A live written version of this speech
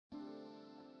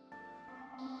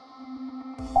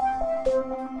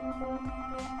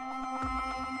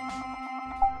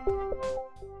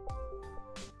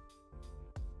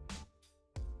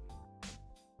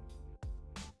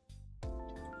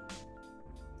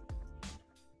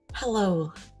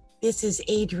Hello, this is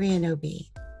Adrienne,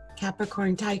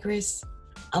 Capricorntigress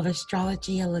of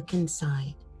Astrology, A Look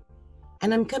Inside.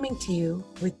 And I'm coming to you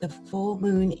with the full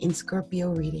moon in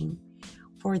Scorpio reading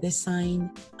for the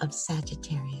sign of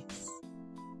Sagittarius.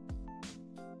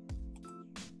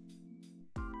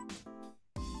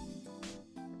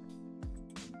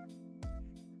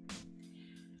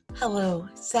 Hello,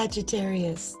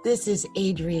 Sagittarius. This is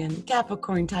Adrienne,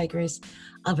 Capricorntigress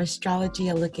of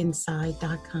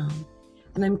astrologyaLookInside.com.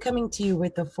 And I'm coming to you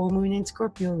with the full moon in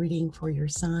Scorpio reading for your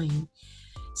sign.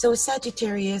 So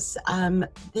Sagittarius,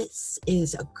 this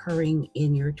is occurring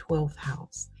in your 12th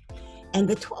house. And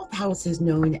the 12th house is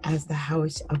known as the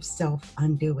house of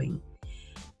self-undoing.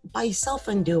 By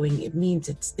self-undoing, it means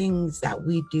it's things that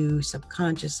we do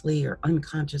subconsciously or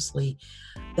unconsciously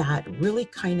that really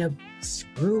kind of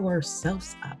screw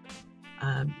ourselves up.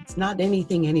 It's not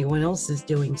anything anyone else is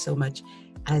doing so much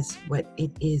as what it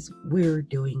is we're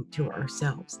doing to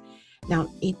ourselves.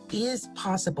 Now, it is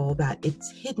possible that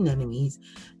it's hidden enemies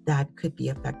that could be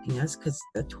affecting us, because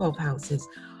the 12th house is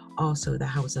also the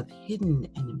house of hidden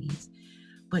enemies.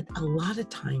 But a lot of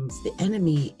times the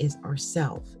enemy is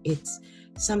ourself. It's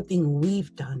something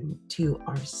we've done to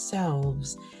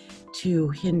ourselves to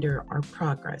hinder our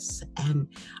progress. And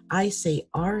I say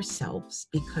ourselves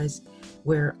because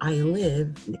where I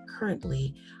live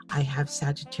currently, I have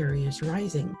Sagittarius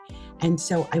rising. And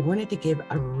so I wanted to give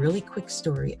a really quick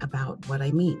story about what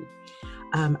I mean.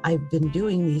 I've been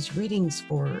doing these readings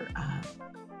for,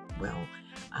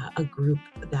 a group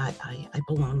that I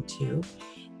belong to.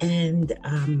 And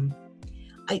I'm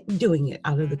doing it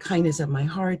out of the kindness of my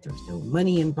heart. There's no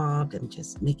money involved. I'm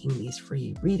just making these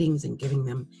free readings and giving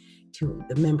them to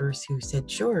the members who said,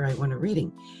 sure, I want a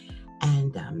reading.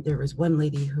 And there was one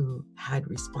lady who had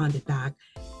responded back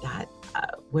that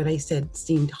what I said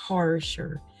seemed harsh,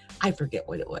 or I forget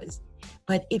what it was.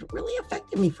 But it really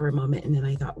affected me for a moment. And then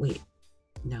I thought, wait,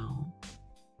 no.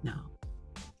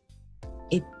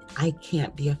 I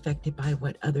can't be affected by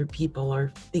what other people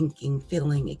are thinking,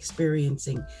 feeling,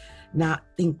 experiencing, not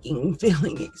thinking,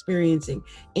 feeling, experiencing,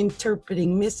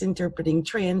 interpreting, misinterpreting,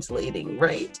 translating,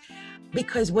 right?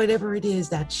 Because whatever it is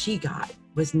that she got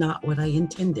was not what I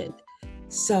intended.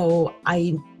 So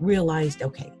I realized,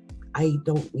 okay, I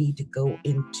don't need to go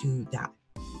into that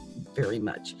very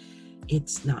much.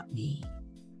 It's not me.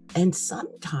 And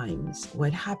sometimes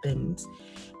what happens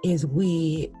is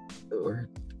we, or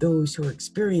those who are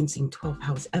experiencing 12th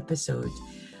house episodes,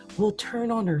 will turn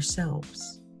on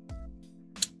ourselves.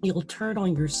 You'll turn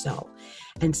on yourself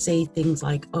and say things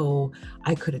like, oh,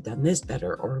 I could have done this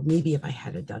better, or maybe if I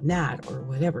had done that, or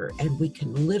whatever. And we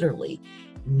can literally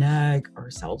nag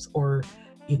ourselves or,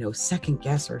 second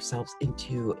guess ourselves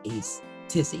into a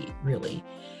tizzy, really.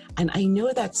 And I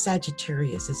know that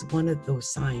Sagittarius is one of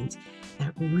those signs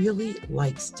that really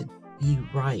likes to be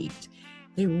right.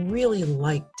 They really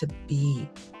like to be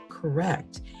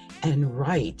correct and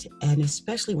right. And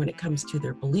especially when it comes to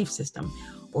their belief system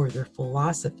or their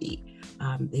philosophy,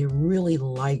 they really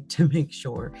like to make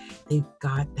sure they've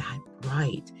got that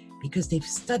right because they've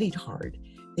studied hard.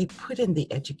 They put in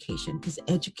the education, because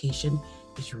education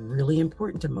is really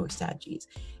important to most Saggies,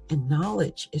 and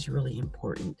knowledge is really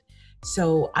important.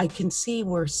 So I can see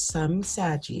where some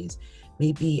Saggies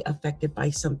may be affected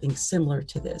by something similar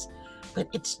to this, but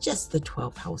it's just the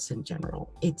 12th house in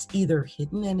general. It's either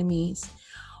hidden enemies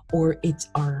or it's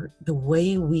the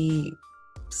way we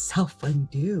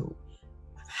self-undo,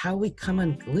 how we come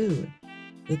unglued,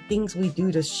 the things we do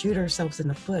to shoot ourselves in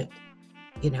the foot.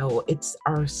 It's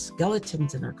our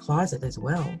skeletons in our closet as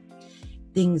well.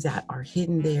 Things that are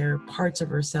hidden there, parts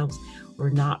of ourselves we're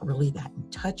not really that in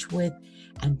touch with,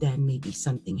 and then maybe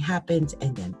something happens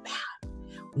and then bam,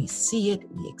 we see it,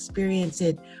 we experience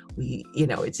it,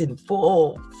 it's in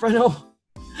full frontal,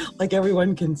 like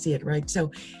everyone can see it, right?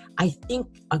 So I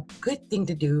think a good thing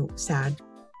to do, Sag,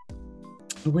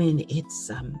 when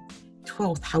it's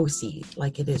 12th housey,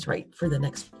 like it is right for the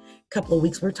next couple of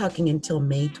weeks, we're talking until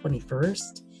May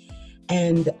 21st.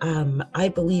 And I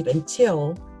believe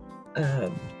until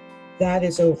that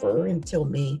is over, until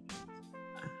May,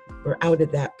 we're out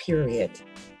of that period,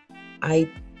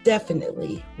 I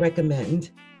definitely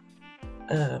recommend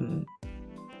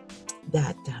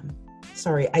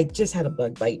sorry, I just had a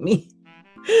bug bite me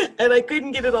and I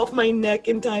couldn't get it off my neck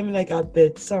in time and I got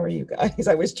bit. Sorry, you guys,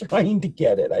 I was trying to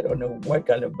get it. I don't know what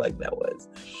kind of bug that was.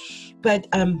 But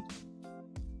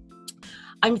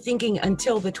I'm thinking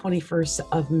until the 21st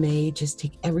of May, just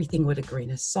take everything with a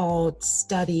grain of salt,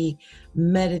 study,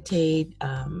 meditate,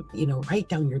 write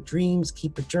down your dreams,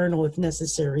 keep a journal if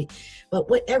necessary. But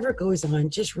whatever goes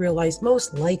on, just realize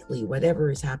most likely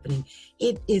whatever is happening,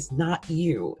 it is not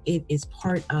you. It is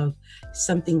part of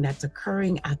something that's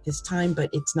occurring at this time,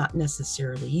 but it's not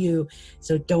necessarily you.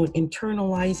 So don't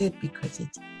internalize it, because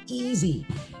it's easy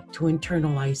to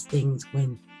internalize things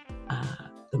when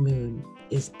the moon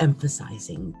is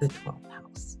emphasizing the 12th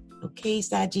house. Okay,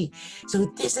 Saggy?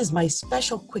 So this is my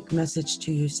special quick message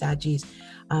to you, Saggys,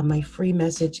 my free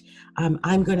message.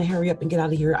 I'm going to hurry up and get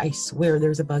out of here. I swear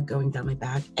there's a bug going down my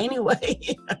back. Anyway,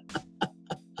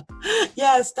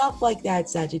 yeah, stuff like that,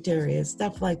 Sagittarius,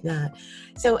 stuff like that.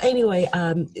 So anyway,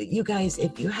 you guys,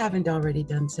 if you haven't already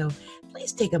done so,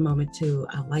 please take a moment to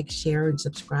like, share, and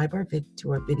subscribe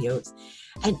to our videos.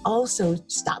 And also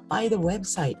stop by the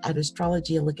website at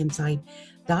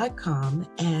astrologyalookInside.com.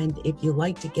 And if you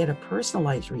like to get a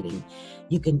personalized reading,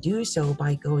 you can do so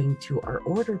by going to our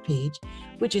order page,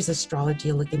 which is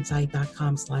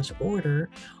astrologyalookInside.com/order,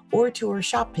 or to our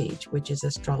shop page, which is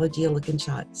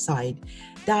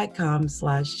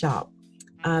astrologyalookInside.com/shop.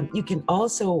 You can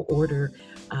also order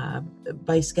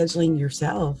by scheduling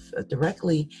yourself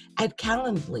directly at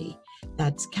Calendly.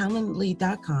 That's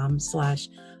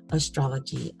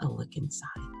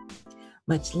calendly.com/astrologyalookinside.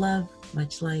 Much love,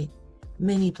 much light,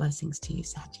 many blessings to you,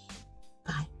 Saggy.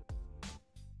 Bye.